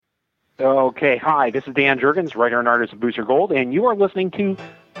Okay, hi, this is Dan Jurgens, writer and artist of Booster Gold, and you are listening to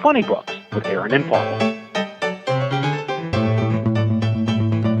Funny Books with Aaron and Paul.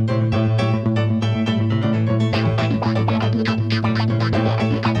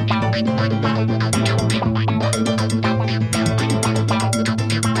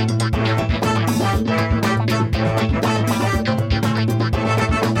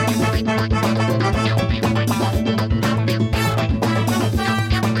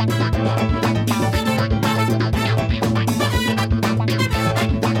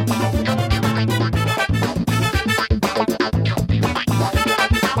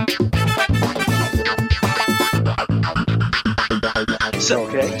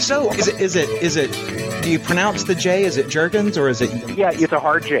 So is it? Do you pronounce the J? Is it Jurgens or is it? Yeah, it's a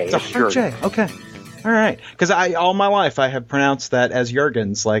hard J. It's a hard J. Okay. All right. Because all my life I have pronounced that as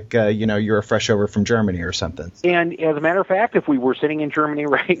Jurgens, like you're a fresh over from Germany or something. And as a matter of fact, if we were sitting in Germany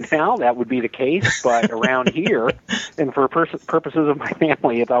right now, that would be the case. But around here, and for purposes of my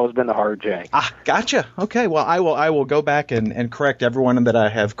family, it's always been the hard J. Ah, gotcha. Okay. Well, I will go back and correct everyone that I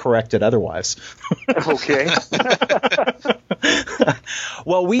have corrected otherwise. Okay.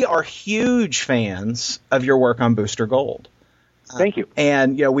 Well, we are huge fans of your work on Booster Gold. Thank you.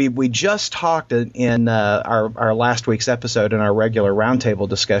 And we just talked in our last week's episode in our regular roundtable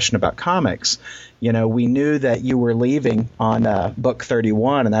discussion about comics. We knew that you were leaving on book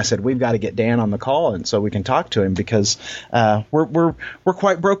 31, and I said we've got to get Dan on the call, and so we can talk to him because we're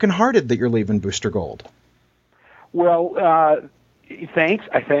quite brokenhearted that you're leaving Booster Gold. Well, thanks,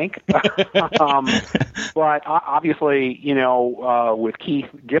 I think. But obviously, with Keith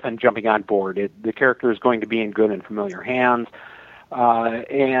Giffen jumping on board, the character is going to be in good and familiar hands.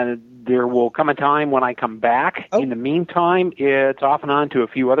 And there will come a time when I come back. Oh. In the meantime, it's off and on to a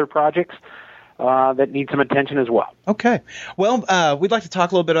few other projects that need some attention as well. Okay. Well, we'd like to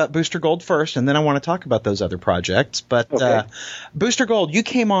talk a little bit about Booster Gold first, and then I want to talk about those other projects. But okay. Booster Gold, you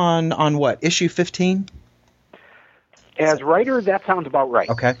came on what, issue 15? As writer, that sounds about right.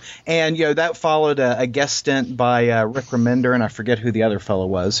 Okay. And, that followed a guest stint by Rick Remender, and I forget who the other fellow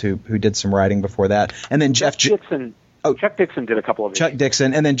was who did some writing before that. And then Jeff Dixon. Chuck Dixon did a couple of Chuck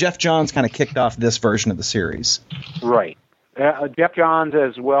Dixon, and then Jeff Johns kind of kicked off this version of the series. Right. Jeff Johns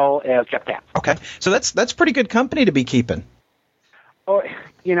as well as Jeff Tapp. Okay. So that's pretty good company to be keeping. Oh,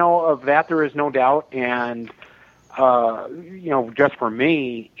 of that there is no doubt, and just for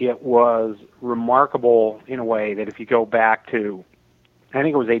me, it was remarkable in a way that if you go back to, I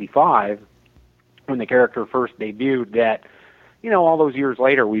think it was 85, when the character first debuted, that, all those years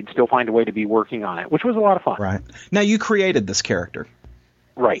later, we'd still find a way to be working on it, which was a lot of fun. Right. Now, you created this character.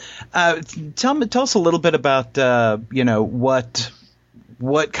 Right. Tell us a little bit about,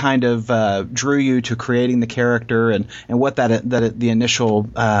 what kind of drew you to creating the character and what the initial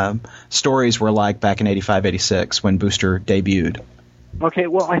stories were like back in 85, 86 when Booster debuted. Okay,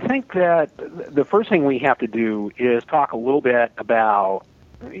 well, I think that the first thing we have to do is talk a little bit about,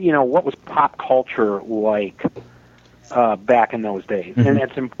 what was pop culture like back in those days. Mm-hmm. And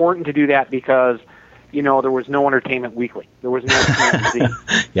it's important to do that because, there was no Entertainment Weekly. There was no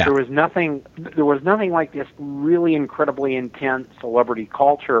TMZ. Yeah. There was nothing like this really incredibly intense celebrity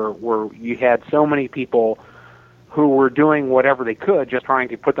culture where you had so many people who were doing whatever they could, just trying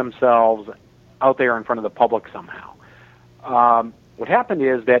to put themselves out there in front of the public somehow. What happened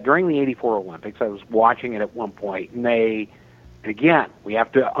is that during the 84 Olympics, I was watching it at one point, and again, we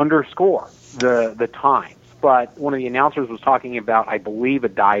have to underscore the times, but one of the announcers was talking about, I believe, a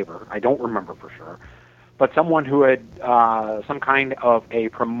diver. I don't remember for sure, but someone who had some kind of a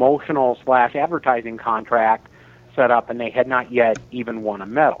promotional/advertising contract set up, and they had not yet even won a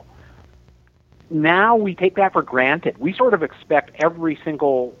medal. Now we take that for granted. We sort of expect every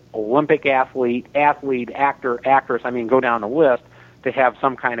single Olympic athlete, actor, actress, go down the list, to have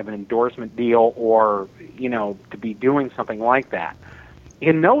some kind of an endorsement deal or, to be doing something like that.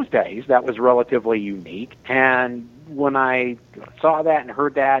 In those days, that was relatively unique, and when I saw that and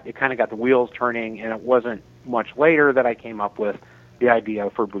heard that, it kind of got the wheels turning, and it wasn't much later that I came up with the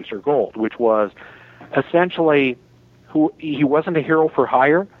idea for Booster Gold, which was essentially he wasn't a hero for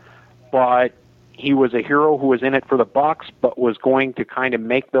hire, but he was a hero who was in it for the bucks, but was going to kind of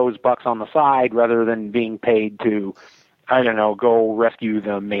make those bucks on the side rather than being paid to, go rescue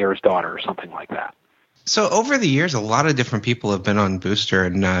the mayor's daughter or something like that. So over the years, a lot of different people have been on Booster,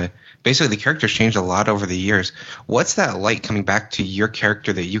 and basically the character's changed a lot over the years. What's that like coming back to your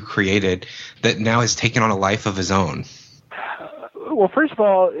character that you created that now has taken on a life of his own? Well, first of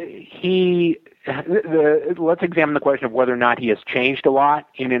all, let's examine the question of whether or not he has changed a lot,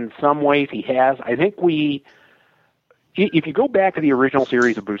 and in some ways he has. I think we if you go back to the original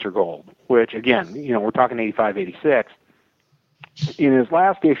series of Booster Gold, which, again, we're talking 85, 86, in his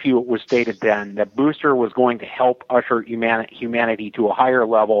last issue, it was stated then that Booster was going to help usher humanity to a higher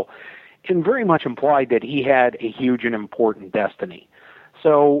level, and very much implied that he had a huge and important destiny.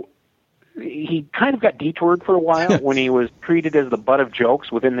 So he kind of got detoured for a while when he was treated as the butt of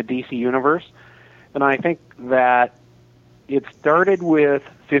jokes within the DC universe. And I think that it started with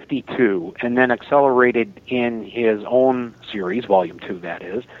 52 and then accelerated in his own series, Volume 2 that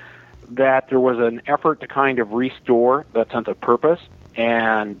is, that there was an effort to kind of restore that sense of purpose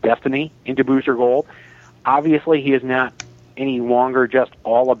and destiny into Booster Gold. Obviously, he is not any longer just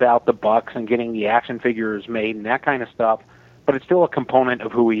all about the bucks and getting the action figures made and that kind of stuff, but it's still a component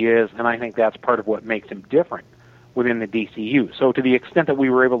of who he is, and I think that's part of what makes him different within the DCU. So to the extent that we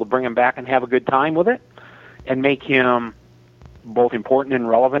were able to bring him back and have a good time with it and make him both important and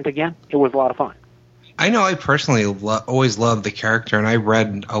relevant again, it was a lot of fun. I know I personally always loved the character, and I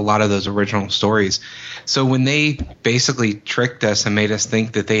read a lot of those original stories. So when they basically tricked us and made us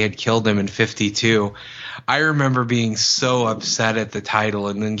think that they had killed him in 52, I remember being so upset at the title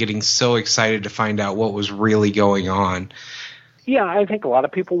and then getting so excited to find out what was really going on. Yeah, I think a lot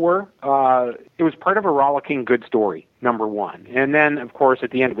of people were. It was part of a rollicking good story, number one. And then, of course,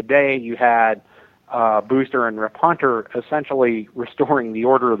 at the end of the day, you had Booster and Rip Hunter essentially restoring the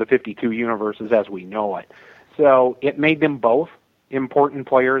order of the 52 universes as we know it. So it made them both important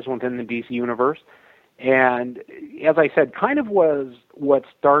players within the DC universe. And as I said, kind of was what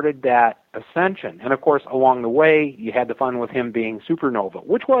started that ascension. And of course, along the way, you had the fun with him being Supernova,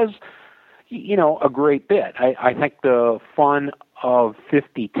 which was, a great bit. I think the fun of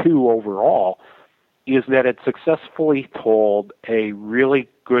 52 overall is that it successfully told a really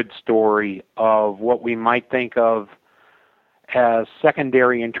good story of what we might think of as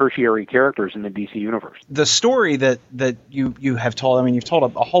secondary and tertiary characters in the DC universe. The story that you have told, you've told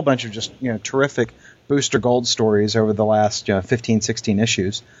a whole bunch of just terrific Booster Gold stories over the last 15, 16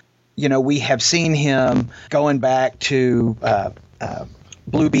 issues. We have seen him going back to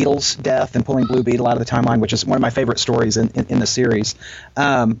Blue Beetle's death and pulling Blue Beetle out of the timeline, which is one of my favorite stories in the series.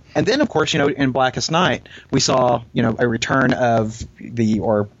 And then, of course, in Blackest Night, we saw a return of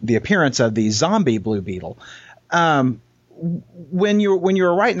the appearance of the zombie Blue Beetle. When you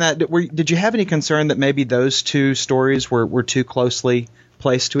were writing that, did you have any concern that maybe those two stories were too closely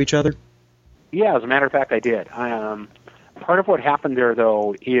placed to each other? Yeah, as a matter of fact, I did. Part of what happened there,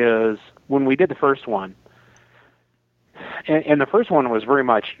 though, is when we did the first one, and the first one was very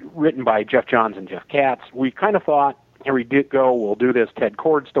much written by Jeff Johns and Jeff Katz, we kind of thought, here we go, we'll do this Ted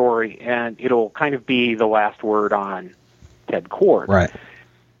Kord story, and it'll kind of be the last word on Ted Kord. Right.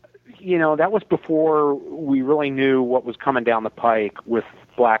 That was before we really knew what was coming down the pike with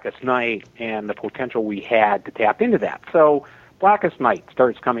Blackest Night and the potential we had to tap into that. So Blackest Night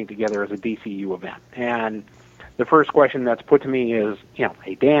starts coming together as a DCU event. And the first question that's put to me is,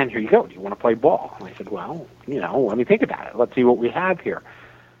 hey, Dan, here you go. Do you want to play ball? And I said, well, let me think about it. Let's see what we have here.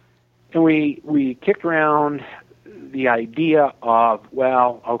 And we kicked around the idea of,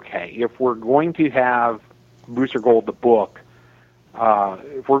 well, okay, if we're going to have Booster Gold the book,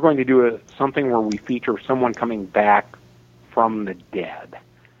 if we're going to do something where we feature someone coming back from the dead,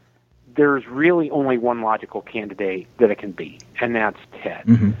 there's really only one logical candidate that it can be, and that's Ted.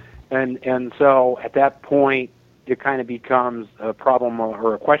 Mm-hmm. And so at that point, it kind of becomes a problem,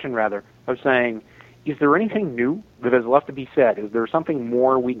 or a question rather, of saying, is there anything new that is left to be said? Is there something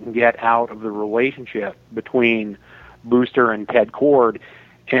more we can get out of the relationship between Booster and Ted Kord?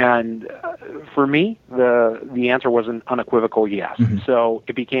 And for me, the answer was an unequivocal yes. Mm-hmm. So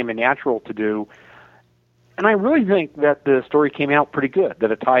it became a natural to do. And I really think that the story came out pretty good, that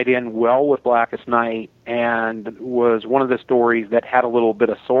it tied in well with Blackest Night and was one of the stories that had a little bit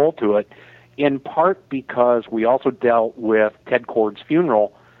of soul to it, in part because we also dealt with Ted Kord's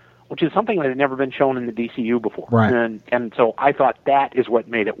funeral, which is something that had never been shown in the DCU before. Right. And so I thought that is what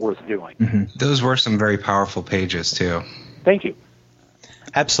made it worth doing. Mm-hmm. Those were some very powerful pages, too. Thank you.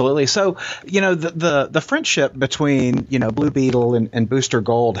 Absolutely. So, the friendship between, Blue Beetle and Booster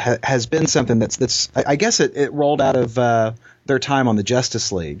Gold has been something that's I guess it rolled out of their time on the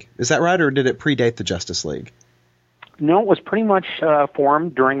Justice League. Is that right, or did it predate the Justice League? No, it was pretty much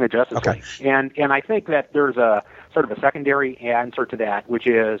formed during the Justice League. And I think that there's a sort of a secondary answer to that, which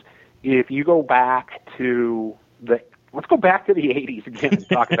is if you go back to let's go back to the 80s again and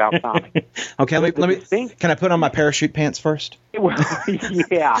talk about comics. Okay, let me can I put on my parachute pants first? Well,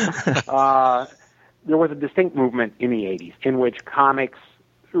 yeah. There was a distinct movement in the 80s in which comics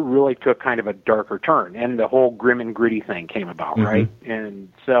really took kind of a darker turn, and the whole grim and gritty thing came about, mm-hmm. right?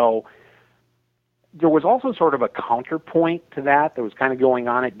 And so there was also sort of a counterpoint to that was kind of going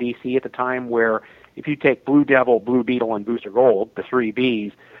on at DC at the time, where if you take Blue Devil, Blue Beetle, and Booster Gold, the 3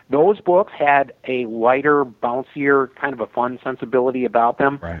 Bs, those books had a lighter, bouncier, kind of a fun sensibility about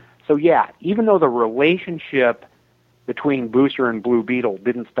them. Right. So yeah, even though the relationship between Booster and Blue Beetle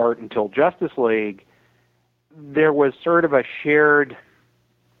didn't start until Justice League, there was sort of a shared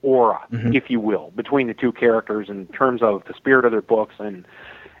aura, if you will, between the two characters in terms of the spirit of their books and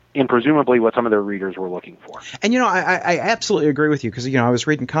presumably what some of their readers were looking for. And, I absolutely agree with you because, I was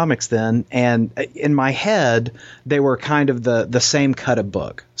reading comics then, and in my head, they were kind of the same cut of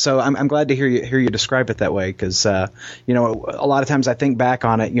book. So I'm glad to hear you describe it that way because, a lot of times I think back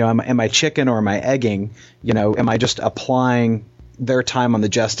on it, am I chicken or am I egging? Am I just applying their time on the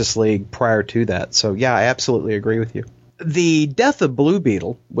Justice League prior to that? So, yeah, I absolutely agree with you. The death of Blue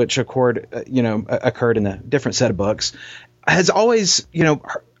Beetle, which occurred in a different set of books, has always,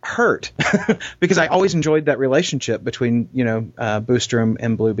 hurt because I always enjoyed that relationship between Booster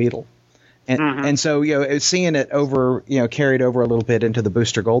and Blue Beetle, and so seeing it over carried over a little bit into the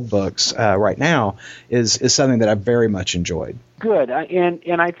Booster Gold books right now is something that I very much enjoyed. Good,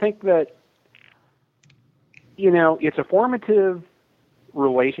 and I think that it's a formative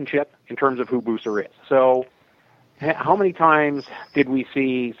relationship in terms of who Booster is. So how many times did we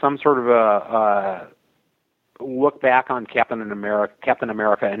see some sort of a look back on Captain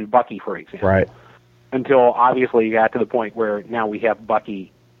America and Bucky, for example. Right. Until obviously you got to the point where now we have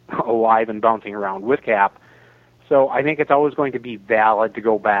Bucky alive and bouncing around with Cap. So I think it's always going to be valid to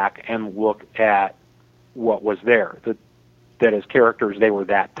go back and look at what was there. That as characters, they were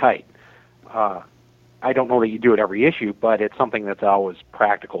that tight. I don't know that you do it every issue, but it's something that's always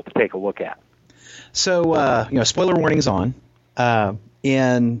practical to take a look at. So, spoiler warning's on.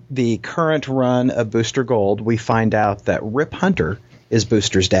 In the current run of Booster Gold, we find out that Rip Hunter is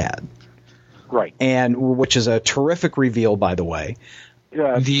Booster's dad. Right. And which is a terrific reveal, by the way.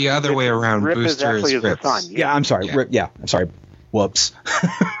 The other way around, Rip Booster is Rip. the son. Yeah, I'm sorry. Yeah. I'm sorry. Whoops.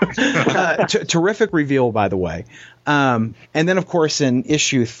 Terrific reveal, by the way. And then, of course, in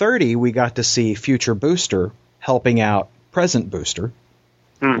issue 30, we got to see future Booster helping out present Booster.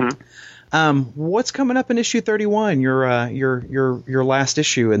 Mm-hmm. What's coming up in issue 31? Your last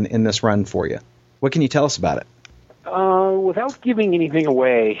issue in this run for you. What can you tell us about it? Without giving anything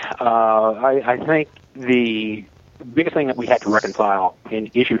away, I think the biggest thing that we had to reconcile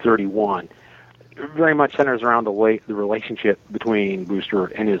in issue 31 very much centers around the relationship between Booster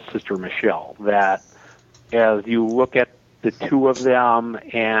and his sister Michelle. That as you look at the two of them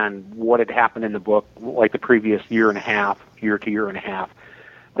and what had happened in the book, like the previous year to year and a half,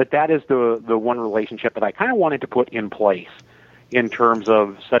 that is the one relationship that I kind of wanted to put in place in terms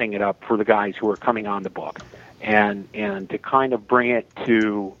of setting it up for the guys who are coming on the book, and to kind of bring it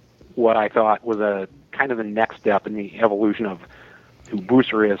to what I thought was a kind of the next step in the evolution of who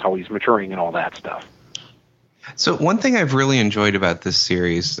Booster is, how he's maturing, and all that stuff. So one thing I've really enjoyed about this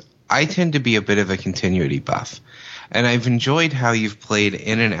series, I tend to be a bit of a continuity buff. And I've enjoyed how you've played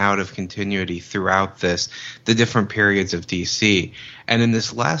in and out of continuity throughout the different periods of DC. And in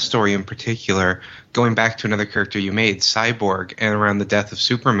this last story in particular, going back to another character you made, Cyborg, and around the death of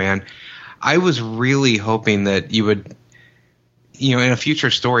Superman, I was really hoping that you would, in a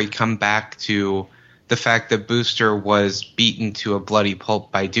future story, come back to the fact that Booster was beaten to a bloody pulp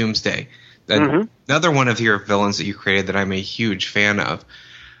by Doomsday. Another one of your villains that you created that I'm a huge fan of.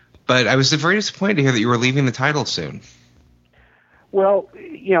 But I was very disappointed to hear that you were leaving the title soon. Well,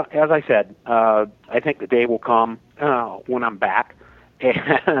 as I said, I think the day will come when I'm back,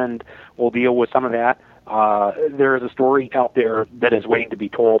 and we'll deal with some of that. There is a story out there that is waiting to be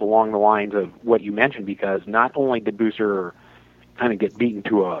told along the lines of what you mentioned, because not only did Booster kind of get beaten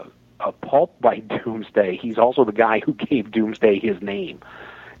to a pulp by Doomsday, he's also the guy who gave Doomsday his name.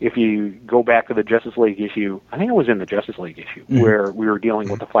 If you go back to the Justice League issue, I think it was in the Justice League issue, where we were dealing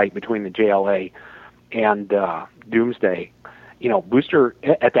with the fight between the JLA and Doomsday. Booster,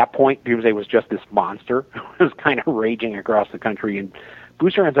 at that point, Doomsday was just this monster who was kind of raging across the country, and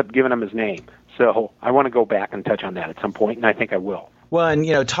Booster ends up giving him his name. So I want to go back and touch on that at some point, and I think I will. Well,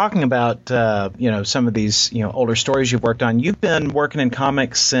 and, talking about, some of these, older stories you've worked on, you've been working in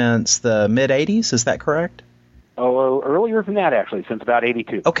comics since the mid-'80s, is that correct? Oh, earlier than that, actually, since about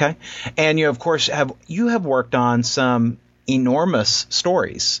 82. Okay. And you, of course, have worked on some enormous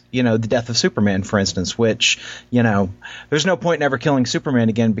stories, the death of Superman, for instance, which, there's no point in ever killing Superman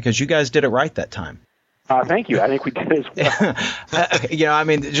again because you guys did it right that time. Thank you. I think we did as well. I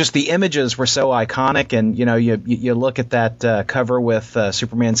mean, just the images were so iconic, and you look at that cover with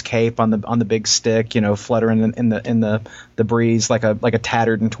Superman's cape on the big stick, fluttering in the breeze like a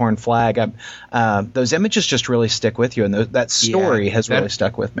tattered and torn flag. Those images just really stick with you, and that story has really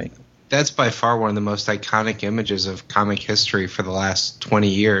stuck with me. That's by far one of the most iconic images of comic history for the last 20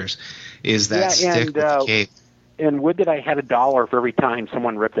 years. Is that stick with the cape? And would that I had $1 for every time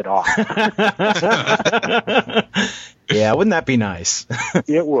someone ripped it off. Yeah, wouldn't that be nice?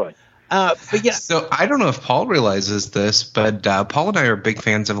 It would. But yeah. So I don't know if Paul realizes this, but Paul and I are big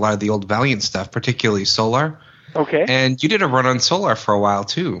fans of a lot of the old Valiant stuff, particularly Solar. Okay. And you did a run on Solar for a while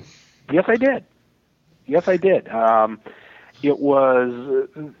too. Yes, I did. It was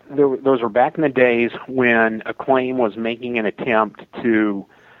those were back in the days when Acclaim was making an attempt to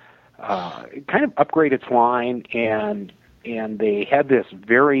kind of upgrade its line, and they had this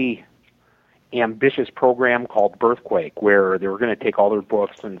very ambitious program called Birthquake, where they were going to take all their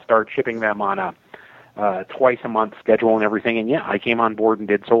books and start shipping them on a twice a month schedule and everything. And yeah, I came on board and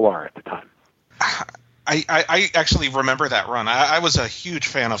did Solar at the time. I actually remember that run. I was a huge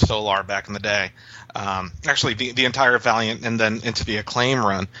fan of Solar back in the day. Actually, the entire Valiant and then into the Acclaim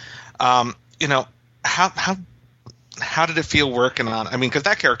run. How did it feel working on? I mean, because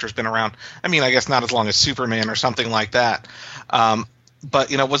that character's been around. I mean, I guess not as long as Superman or something like that.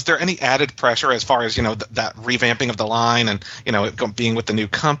 But was there any added pressure as far as that revamping of the line and it being with the new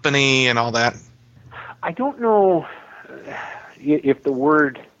company and all that? I don't know if the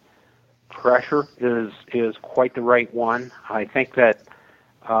word pressure is quite the right one. I think that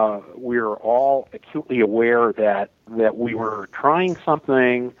we're all acutely aware that we were trying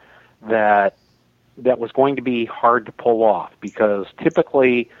something that was going to be hard to pull off, because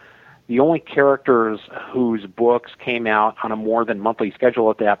typically the only characters whose books came out on a more than monthly schedule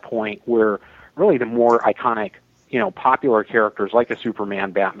at that point were really the more iconic, popular characters like a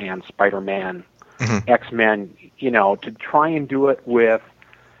Superman, Batman, Spider-Man, X-Men, to try and do it with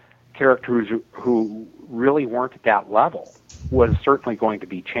characters who really weren't at that level was certainly going to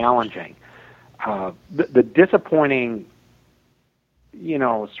be challenging. The disappointing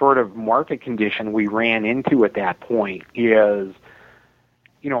sort of market condition we ran into at that point is,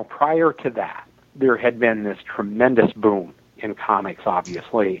 prior to that, there had been this tremendous boom in comics,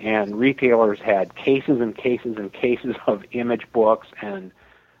 obviously, and retailers had cases and cases and cases of Image books and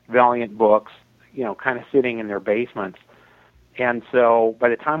Valiant books, kind of sitting in their basements. And so by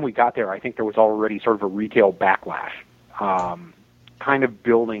the time we got there, I think there was already sort of a retail backlash, kind of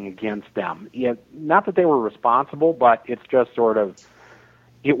building against them. Not that they were responsible, but it's just sort of,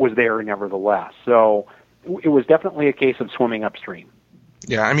 it was there nevertheless. So it was definitely a case of swimming upstream.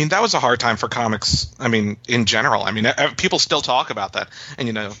 Yeah, I mean, that was a hard time for comics, in general. People still talk about that. And,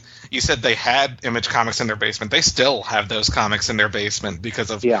 you said they had Image comics in their basement. They still have those comics in their basement because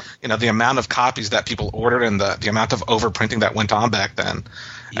of, the amount of copies that people ordered and the amount of overprinting that went on back then.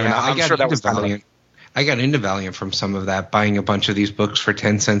 Yeah, I'm sure that was Valiant. I got into Valiant from some of that, buying a bunch of these books for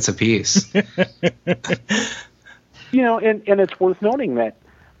 10 cents a piece. And it's worth noting that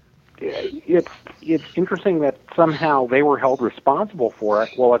it's interesting that somehow they were held responsible for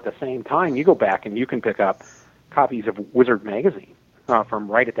it, while at the same time you go back and you can pick up copies of Wizard magazine from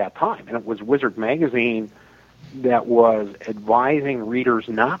right at that time, and it was Wizard magazine that was advising readers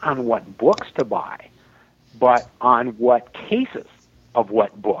not on what books to buy, but on what cases of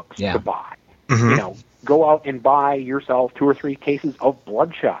what books to buy. Mm-hmm. Go out and buy yourself 2 or 3 cases of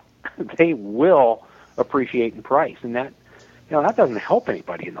Bloodshot. They will appreciate in price, and that that doesn't help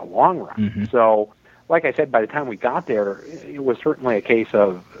anybody in the long run. Mm-hmm. So, like I said, by the time we got there, it was certainly a case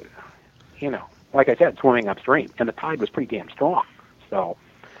of, like I said, swimming upstream, and the tide was pretty damn strong. So,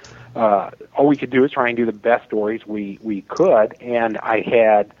 all we could do is try and do the best stories we could, and I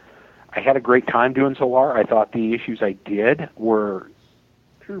had a great time doing Solar. I thought the issues I did were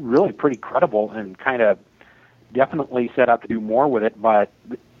really pretty credible and kind of definitely set up to do more with it, but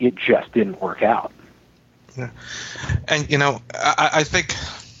it just didn't work out. Yeah. And, I think,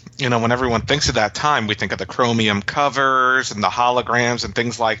 when everyone thinks of that time, we think of the chromium covers and the holograms and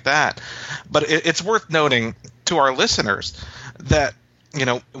things like that. But it's worth noting to our listeners that,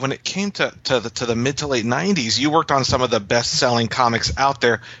 when it came to the mid to late 90s, you worked on some of the best-selling comics out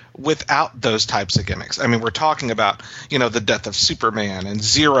there without those types of gimmicks. I mean, we're talking about, the death of Superman and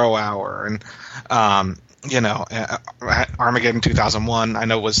Zero Hour and, Armageddon 2001, I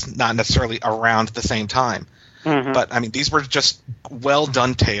know was not necessarily around at the same time. Mm-hmm. But, these were just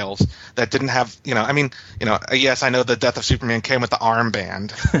well-done tales that didn't have, yes, I know the death of Superman came with the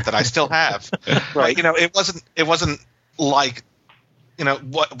armband that I still have. Right. But, it wasn't like,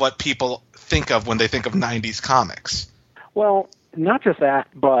 what people think of when they think of 90s comics. Well, not just that,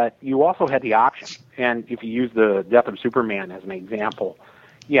 but you also had the option. And if you use the Death of Superman as an example,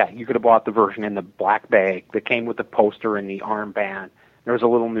 yeah, you could have bought the version in the black bag that came with the poster and the armband. There was a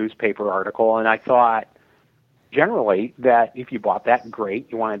little newspaper article, and I thought generally that if you bought that,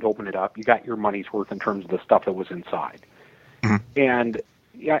 great. You wanted to open it up. You got your money's worth in terms of the stuff that was inside. Mm-hmm. And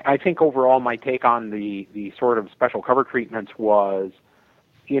I think overall my take on the sort of special cover treatments was,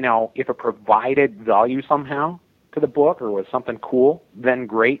 if it provided value somehow to the book or was something cool, then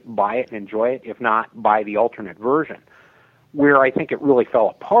great, buy it and enjoy it. If not, buy the alternate version. Where I think it really fell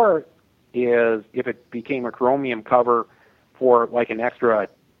apart is if it became a chromium cover for like an extra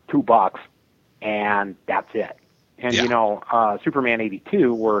 $2 and that's it. And, Superman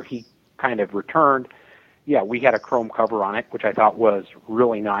 82, where he kind of returned, yeah, we had a chrome cover on it, which I thought was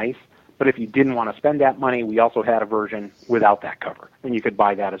really nice. But if you didn't want to spend that money, we also had a version without that cover. And you could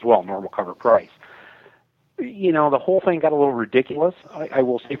buy that as well, normal cover price. The whole thing got a little ridiculous. I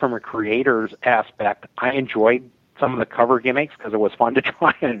will say from a creator's aspect, I enjoyed some of the cover gimmicks because it was fun to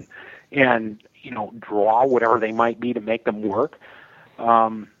try and draw whatever they might be to make them work.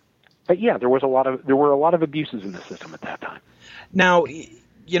 But yeah, there were a lot of abuses in the system at that time. Now,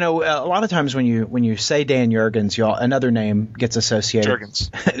 a lot of times when you say Dan Jurgens, another name gets associated.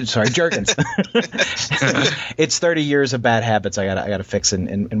 Jurgens. Sorry, Jurgens. It's 30 years of bad habits I gotta fix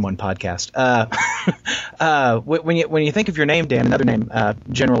in one podcast. When you think of your name, Dan, another name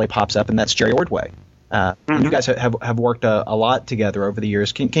generally pops up, and that's Jerry Ordway. Mm-hmm. You guys have worked a lot together over the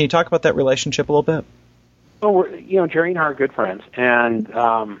years. Can you talk about that relationship a little bit? Well, Jerry and I are good friends,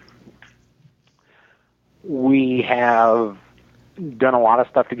 and we have done a lot of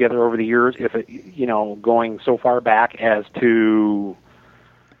stuff together over the years. If it, going so far back as to,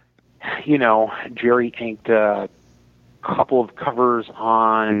 Jerry inked a couple of covers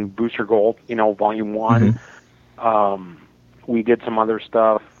on Booster Gold, Volume 1. Mm-hmm. We did some other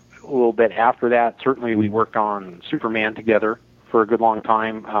stuff a little bit after that. Certainly we worked on Superman together for a good long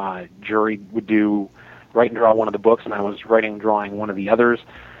time. Jerry would write and draw one of the books, and I was writing and drawing one of the others.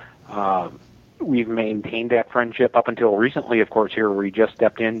 We've maintained that friendship up until recently, of course, here where he just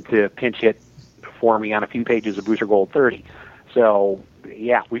stepped in to pinch hit for me on a few pages of Booster Gold 30. So,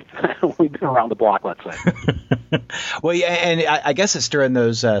 yeah, we've been around the block, let's say. Well, yeah, and I guess it's during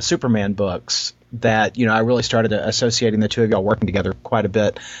those Superman books that, I really started associating the two of y'all working together quite a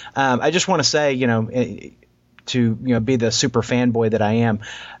bit. I just want to say, to be the super fanboy that I am,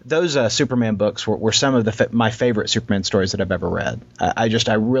 those Superman books were some of my favorite Superman stories that I've ever read.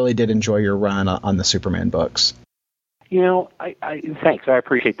 I really did enjoy your run on the Superman books. Thanks. I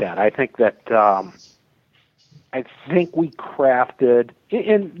appreciate that. I think that I think we crafted,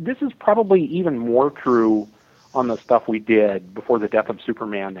 and this is probably even more true on the stuff we did before the Death of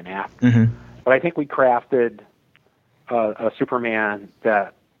Superman than after. Mm-hmm. But I think we crafted a Superman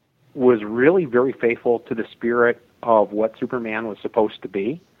that was really very faithful to the spirit of what Superman was supposed to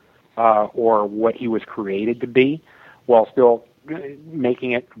be, or what he was created to be, while still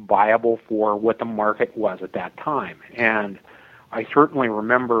making it viable for what the market was at that time. And I certainly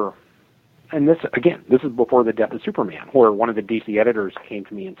remember, and this is before the Death of Superman, where one of the DC editors came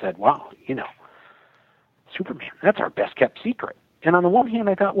to me and said, wow, Superman, that's our best kept secret. And on the one hand,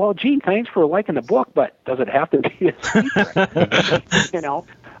 I thought, well, gee, thanks for liking the book, but does it have to be a secret?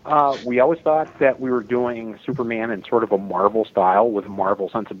 We always thought that we were doing Superman in sort of a Marvel style with a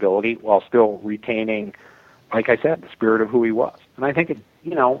Marvel sensibility while still retaining, like I said, the spirit of who he was. And I think it,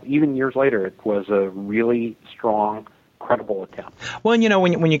 even years later, it was a really strong, credible attempt. Well,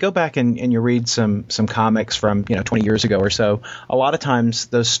 and when you go back and you read some comics from 20 years ago or so, a lot of times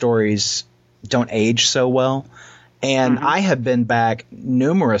those stories don't age so well. And mm-hmm. I have been back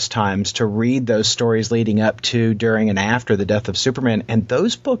numerous times to read those stories leading up to, during, and after the Death of Superman, and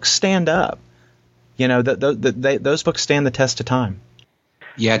those books stand up. Those books stand the test of time.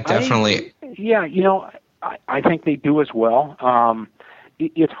 Yeah, definitely. I think they do as well.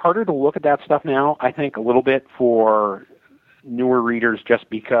 It's harder to look at that stuff now, I think, a little bit for newer readers, just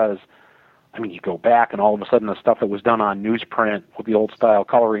because, you go back and all of a sudden the stuff that was done on newsprint with the old style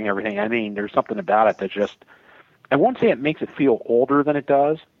coloring and everything, there's something about it that just, I won't say it makes it feel older than it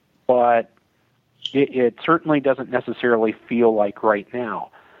does, but it certainly doesn't necessarily feel like right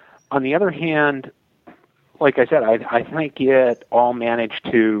now. On the other hand, like I said, I think it all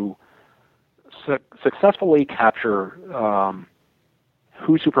managed to successfully capture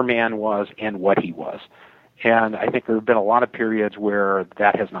who Superman was and what he was. And I think there have been a lot of periods where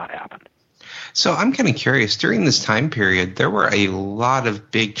that has not happened. So I'm kind of curious. During this time period, there were a lot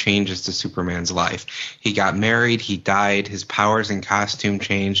of big changes to Superman's life. He got married, he died, his powers and costume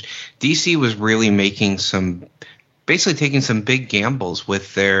changed. DC was really basically taking some big gambles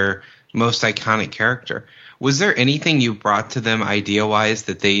with their most iconic character. Was there anything you brought to them idea-wise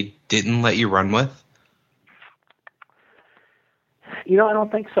that they didn't let you run with? I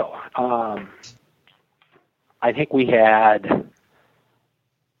don't think so. I think we had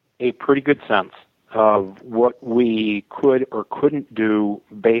a pretty good sense of what we could or couldn't do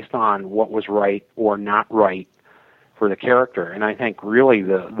based on what was right or not right for the character. And I think really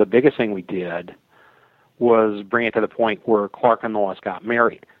the biggest thing we did was bring it to the point where Clark and Lois got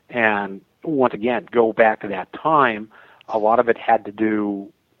married. And once again, go back to that time, a lot of it had to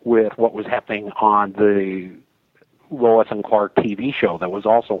do with what was happening on the Lois and Clark TV show that was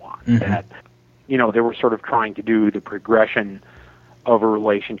also on. Mm-hmm. That, they were sort of trying to do the progression of a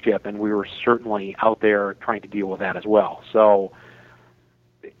relationship, and we were certainly out there trying to deal with that as well. So,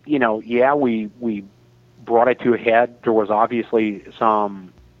 we brought it to a head. There was obviously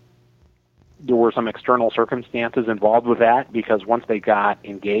some external circumstances involved with that, because once they got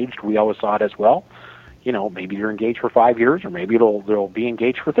engaged, we always saw it as well. Maybe they're engaged for 5 years, or maybe they'll be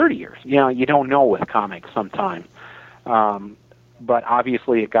engaged for 30 years. You don't know with comics sometimes. But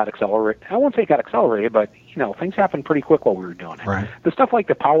obviously it got accelerated. I won't say it got accelerated, but, things happened pretty quick while we were doing it. Right. The stuff like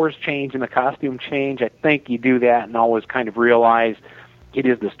the powers change and the costume change, I think you do that and always kind of realize it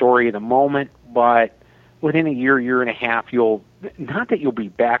is the story of the moment, but within a year and a half, not that you'll be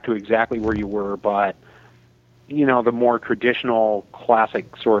back to exactly where you were, but, the more traditional,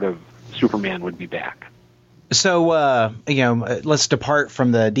 classic sort of Superman would be back. So, let's depart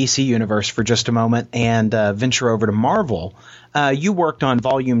from the DC universe for just a moment and venture over to Marvel. You worked on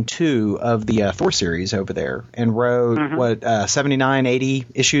Volume 2 of the Thor series over there and wrote, 79, 80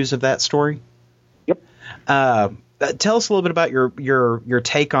 issues of that story? Yep. Tell us a little bit about your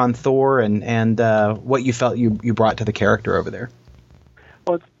take on Thor and what you felt you brought to the character over there.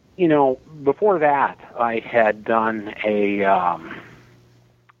 Well, before that, I had done a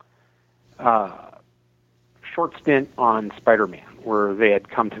short stint on Spider-Man, where they had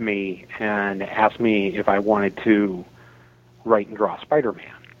come to me and asked me if I wanted to write and draw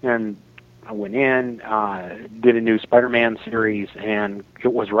Spider-Man. And I went in, did a new Spider-Man series, and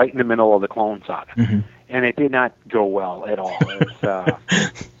it was right in the middle of the Clone Saga. Mm-hmm. And it did not go well at all. It's,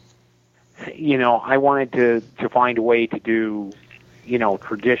 I wanted to find a way to do, not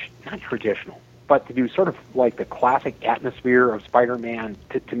traditional, but to do sort of like the classic atmosphere of Spider-Man.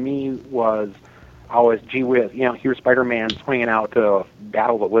 To me was always, gee whiz, here's Spider-Man swinging out to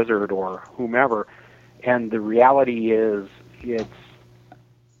battle the Lizard or whomever, and the reality is it's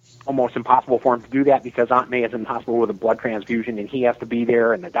almost impossible for him to do that because Aunt May is impossible with a blood transfusion, and he has to be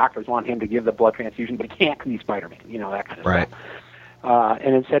there, and the doctors want him to give the blood transfusion, but he can't because he's Spider-Man, that kind of stuff.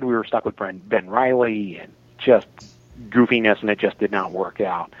 And instead we were stuck with Ben Reilly and just goofiness, and it just did not work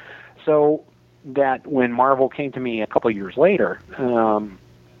out. So that when Marvel came to me a couple of years later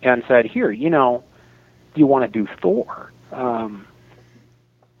and said, here, do you want to do Thor?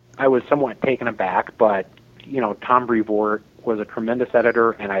 I was somewhat taken aback, but, Tom Brevoort was a tremendous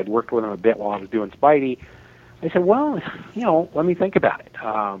editor, and I had worked with him a bit while I was doing Spidey. I said, well, let me think about it.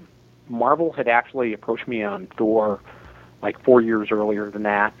 Marvel had actually approached me on Thor like 4 years earlier than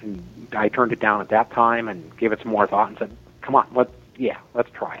that, and I turned it down at that time and gave it some more thought and said, come on, let's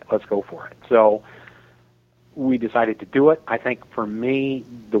try it. Let's go for it. So we decided to do it. I think for me,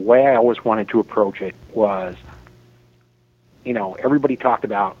 the way I always wanted to approach it was, everybody talked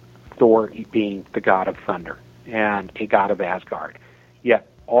about Thor being the god of thunder and a god of Asgard. Yet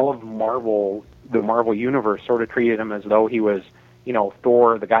all of the Marvel universe sort of treated him as though he was,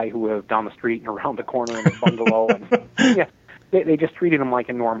 Thor, the guy who lived down the street and around the corner in a bungalow. And they just treated him like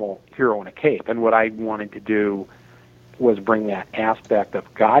a normal hero in a cape. And what I wanted to do was bring that aspect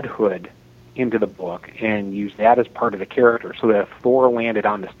of godhood into the book and use that as part of the character, so that if Thor landed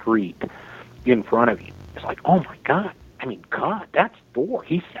on the street in front of you, it's like, oh my God, God, that's Thor.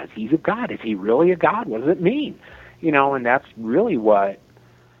 He says he's a god. Is he really a god? What does it mean? And that's really what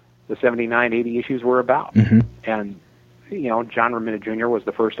the 79, 80 issues were about. Mm-hmm. And, John Romita Jr. was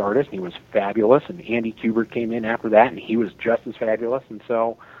the first artist, and he was fabulous, and Andy Kubert came in after that, and he was just as fabulous, and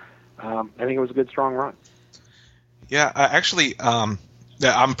so I think it was a good, strong run. Yeah, actually, I'm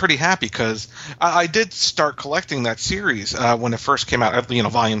pretty happy because I did start collecting that series when it first came out,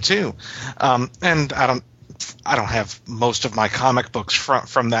 Volume 2, and I don't have most of my comic books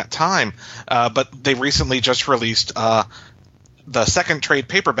from that time, but they recently just released the second trade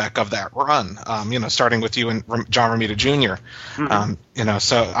paperback of that run, starting with you and John Romita Jr. Mm-hmm.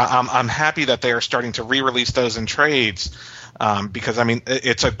 So I'm happy that they are starting to re-release those in trades, because I mean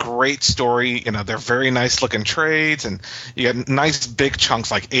it's a great story. They're very nice looking trades, and you get nice big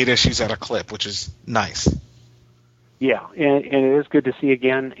chunks, like 8 issues at a clip, which is nice. Yeah, and it is good to see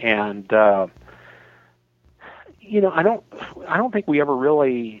again, and I don't think we ever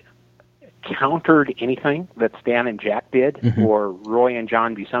really countered anything that Stan and Jack did, Mm-hmm. or Roy and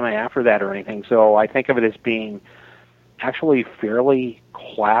John Buscema after that or anything. So I think of it as being actually fairly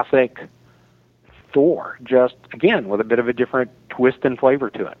classic Thor, just, again, with a bit of a different twist and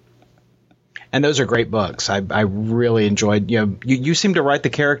flavor to it. And those are great books. I really enjoyed. You seem to write the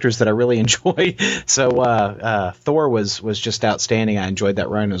characters that I really enjoy. So Thor was just outstanding. I enjoyed that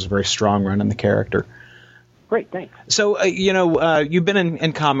run. It was a very strong run in the character. Great, thanks. So you've been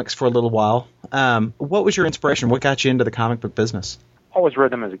in comics for a little while. What was your inspiration? What got you into the comic book business? Always read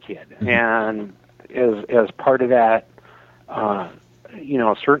them as a kid, Mm-hmm. and as part of that,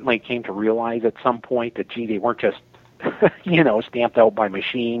 certainly came to realize at some point that they weren't just stamped out by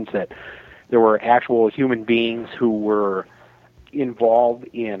machines, that there were actual human beings who were involved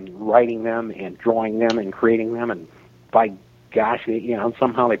in writing them and drawing them and creating them, and by gosh,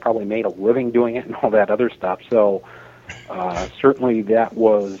 somehow they probably made a living doing it and all that other stuff. So certainly that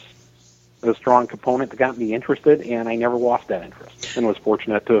was a strong component that got me interested, and I never lost that interest, and was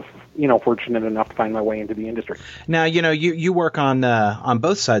fortunate enough to find my way into the industry. Now, you work on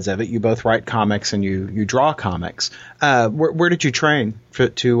both sides of it. You both write comics and you draw comics. Where did you train for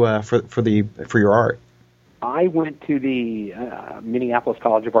your art? I went to the Minneapolis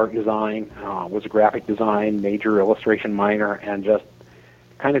College of Art and Design, was a graphic design major, illustration minor, and just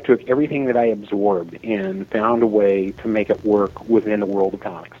kind of took everything that I absorbed and found a way to make it work within the world of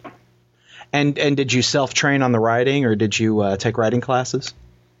comics. And did you self-train on the writing, or did you take writing classes?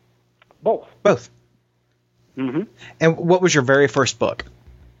 Both. Both. Mm-hmm. And what was your very first book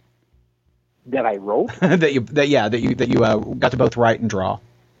That I wrote? that you got to both write and draw?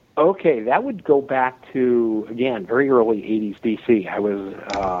 Okay, that would go back to, again, very early 80s DC. I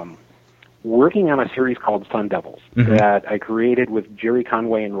was working on a series called Sun Devils Mm-hmm. that I created with Jerry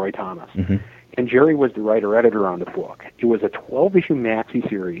Conway and Roy Thomas. Mm-hmm. And Jerry was the writer-editor on the book. It was a 12-issue maxi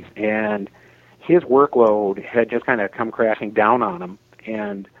series, and his workload had just kind of come crashing down on him.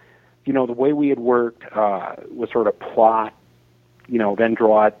 And, the way we had worked was sort of plot, then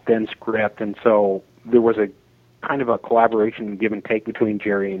draw it, then script. And so there was a kind of a collaboration, give and take between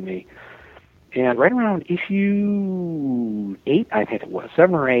Jerry and me. And right around issue 8, I think it was,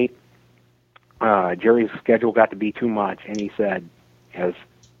 7 or 8, Jerry's schedule got to be too much, and he said, as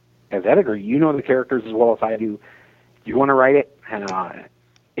editor, you know the characters as well as I do. Do you want to write it? And I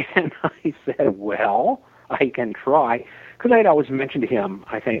said, well, I can try. Because I had always mentioned to him,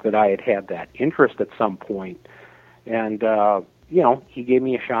 I think, that I had that interest at some point. And, he gave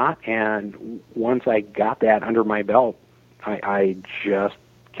me a shot. And once I got that under my belt, I just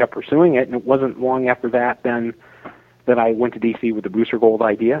kept pursuing it. And it wasn't long after that then that I went to DC with the Booster Gold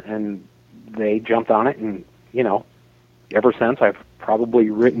idea. And they jumped on it. And, ever since, I've probably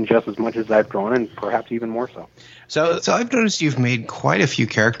written just as much as I've drawn, and perhaps even more so. So I've noticed you've made quite a few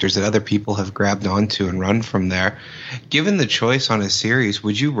characters that other people have grabbed onto and run from there. Given the choice on a series,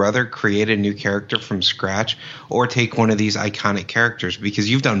 would you rather create a new character from scratch or take one of these iconic characters? Because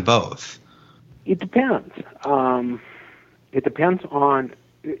you've done both. It depends. It depends on,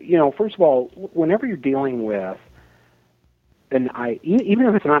 first of all, whenever you're dealing with even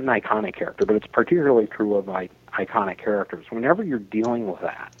if it's not an iconic character, but it's particularly true of iconic characters. Whenever you're dealing with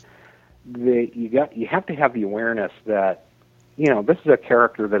that, you have to have the awareness that this is a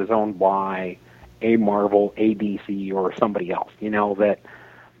character that is owned by a Marvel, a DC, or somebody else.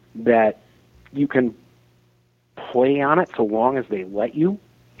 That you can play on it so long as they let you,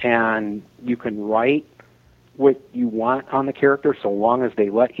 and you can write what you want on the character so long as they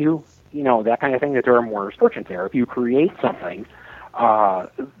let you. That kind of thing, that there are more restrictions there. If you create something, the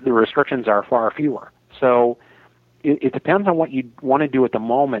restrictions are far fewer. So it depends on what you want to do at the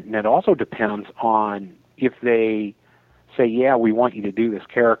moment, and it also depends on if they say, yeah, we want you to do this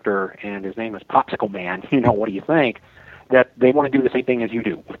character, and his name is Popsicle Man, what do you think? That they want to do the same thing as you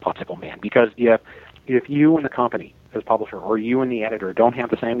do with Popsicle Man. Because if you and the company as publisher, or you and the editor, don't have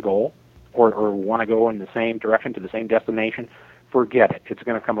the same goal, or want to go in the same direction to the same destination, forget it. It's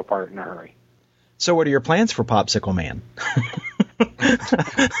going to come apart in a hurry. So what are your plans for Popsicle Man?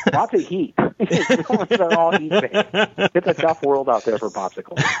 Lots of heat. They're all heat-based. It's a tough world out there for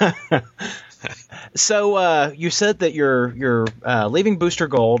Popsicle. So you said that you're leaving Booster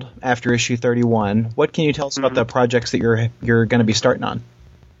Gold after issue 31. What can you tell us about the projects that you're going to be starting on?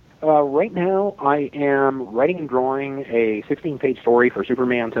 Right now, I am writing and drawing a 16-page story for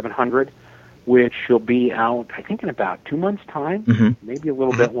Superman 700, which will be out, I think, in about 2 months' time, maybe a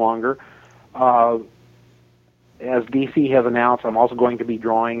little bit longer. As DC has announced, I'm also going to be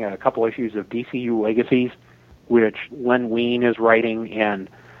drawing a couple issues of DCU Legacies, which Len Wein is writing, and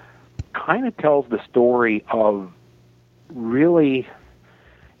kind of tells the story of really...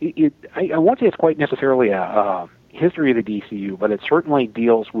 I won't say it's quite necessarily a history of the DCU, but it certainly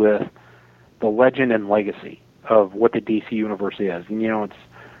deals with the legend and legacy of what the DC universe is. And, it's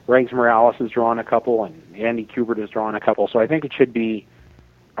Rags Morales has drawn a couple, and Andy Kubert has drawn a couple, so I think it should be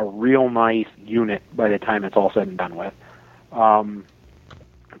a real nice unit by the time it's all said and done with.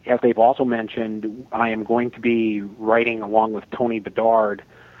 As they've also mentioned, I am going to be writing, along with Tony Bedard,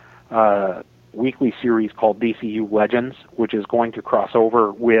 a weekly series called DCU Legends, which is going to cross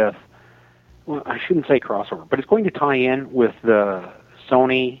over with, well, I shouldn't say crossover, but it's going to tie in with the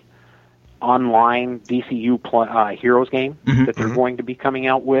Sony online DCU Heroes game that they're going to be coming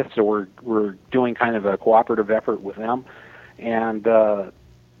out with. So we're doing kind of a cooperative effort with them. And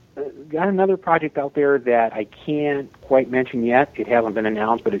got another project out there that I can't quite mention yet. It hasn't been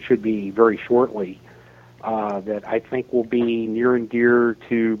announced, but it should be very shortly, that I think will be near and dear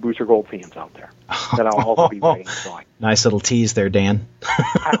to Booster Gold fans out there, that I'll also be writing and drawing. Nice little tease there, Dan.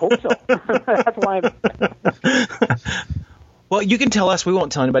 I hope so. That's why Well, you can tell us. We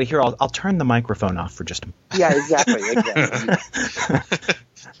won't tell anybody. Here, I'll turn the microphone off for just a moment. Yeah, exactly.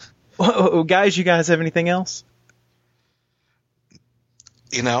 Well, guys, you guys have anything else?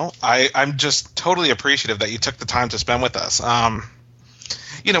 I'm just totally appreciative that you took the time to spend with us.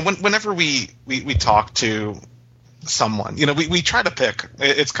 Whenever we talk to someone, we try to pick.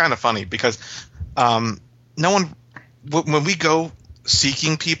 It's kind of funny because no one, when we go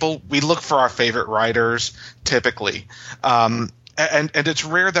seeking people, we look for our favorite writers typically, and it's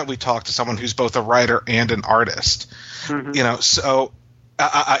rare that we talk to someone who's both a writer and an artist. So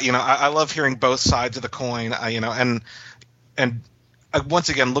I love hearing both sides of the coin. And once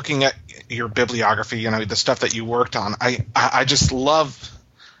again, looking at your bibliography, the stuff that you worked on, I just love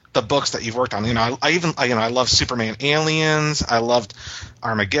the books that you've worked on. I love Superman Aliens. I loved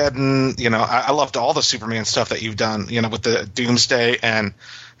Armageddon. I loved all the Superman stuff that you've done, with the Doomsday and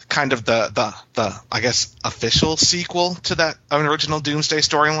kind of the I guess official sequel to that original Doomsday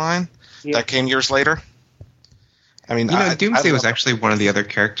storyline that came years later. Doomsday was actually one of the other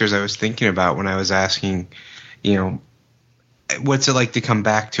characters I was thinking about when I was asking, what's it like to come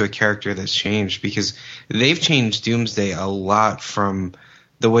back to a character that's changed? Because they've changed Doomsday a lot from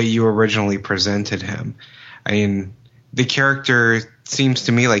the way you originally presented him. The character seems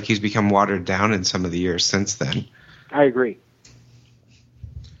to me like he's become watered down in some of the years since then. I agree.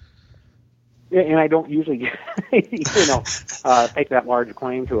 And I don't usually, take that large a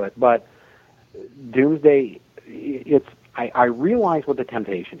claim to it, but Doomsday, I realize what the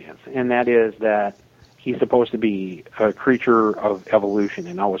temptation is, and that is that he's supposed to be a creature of evolution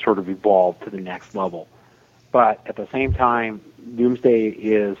and always sort of evolve to the next level. But at the same time, Doomsday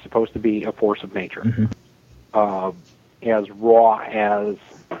is supposed to be a force of nature, as raw as,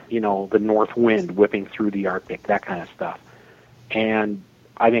 the north wind whipping through the Arctic, that kind of stuff. And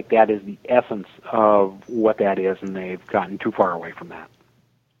I think that is the essence of what that is, and they've gotten too far away from that.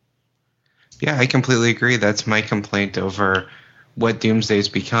 Yeah, I completely agree. That's my complaint over what Doomsday's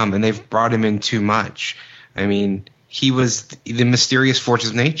become, and they've brought him in too much. He was the mysterious force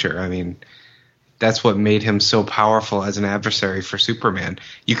of nature. That's what made him so powerful as an adversary for Superman.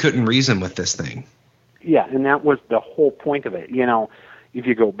 You couldn't reason with this thing. Yeah, and that was the whole point of it. If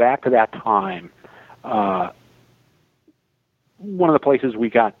you go back to that time, one of the places we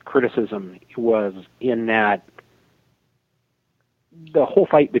got criticism was in that the whole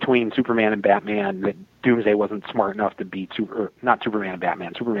fight between Superman and Batman, that Doomsday wasn't smart enough to beat not Superman and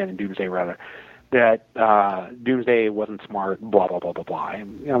Batman, Superman and Doomsday rather, that Doomsday wasn't smart, blah, blah, blah, blah, blah. I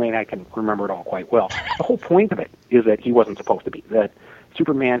can remember it all quite well. The whole point of it is that he wasn't supposed to be, that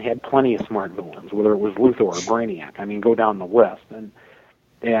Superman had plenty of smart villains, whether it was Luthor or Brainiac. Go down the list.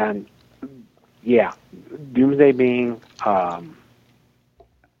 And yeah, Doomsday being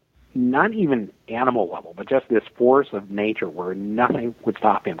not even animal level, but just this force of nature where nothing would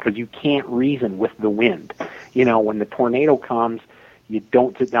stop him, because you can't reason with the wind. When the tornado comes, you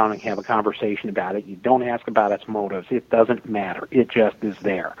don't sit down and have a conversation about it. You don't ask about its motives. It doesn't matter. It just is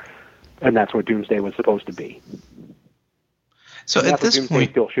there. And that's what Doomsday was supposed to be. So at this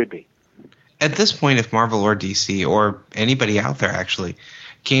point, still should be. At this point, if Marvel or DC or anybody out there actually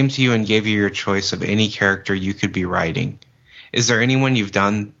came to you and gave you your choice of any character you could be writing, is there anyone you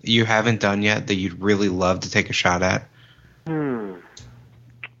haven't done yet that you'd really love to take a shot at?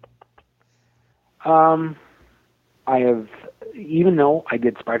 I have, even though I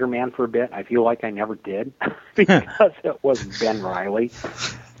did Spider-Man for a bit, I feel like I never did because it was Ben Reilly.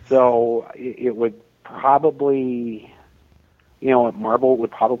 So it would probably, at Marvel, it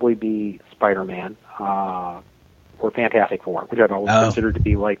would probably be Spider-Man or Fantastic Four, which I've always considered to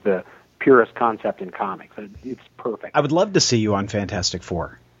be like the purest concept in comics. It's perfect. I would love to see you on Fantastic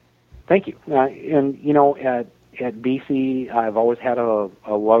Four. Thank you. And at DC, I've always had a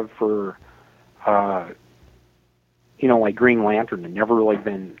love for, like Green Lantern, and never really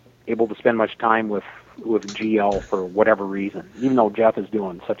been able to spend much time with GL for whatever reason, even though Jeff is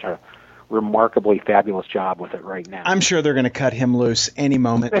doing such a remarkably fabulous job with it right now. I'm sure they're going to cut him loose any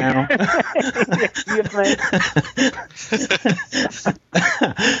moment now. You think?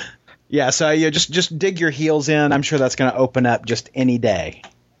 Yeah, so just dig your heels in. I'm sure that's going to open up just any day.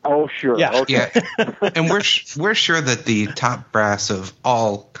 Oh, sure. Yeah. Okay. Yeah. And we're sure that the top brass of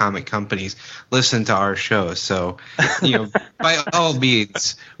all comic companies listen to our show. So, by all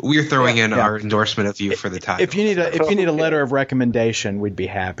means, we're throwing in our endorsement of you for the title. If you need a letter of recommendation, we'd be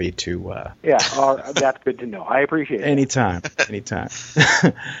happy to. That's good to know. I appreciate it. Anytime.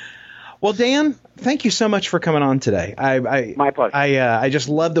 Well, Dan, thank you so much for coming on today. My pleasure. I just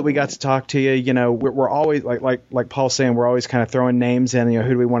love that we got to talk to you. We're always like Paul's saying, we're always kind of throwing names in. Who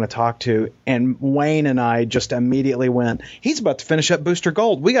do we want to talk to? And Wayne and I just immediately went, he's about to finish up Booster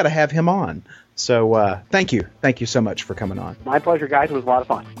Gold. We got to have him on. So thank you so much for coming on. My pleasure, guys. It was a lot of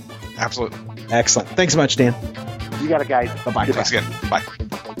fun. Absolutely. Excellent. Thanks so much, Dan. You got it, guys. Bye-bye. Thanks again. Bye.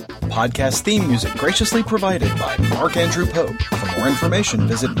 Podcast theme music graciously provided by Mark Andrew Pope. For more information,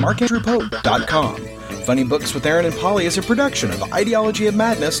 visit markandrewpope.com. Funny Books with Aaron and Polly is a production of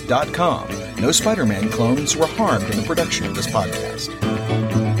ideologyofmadness.com. No Spider-Man clones were harmed in the production of this podcast.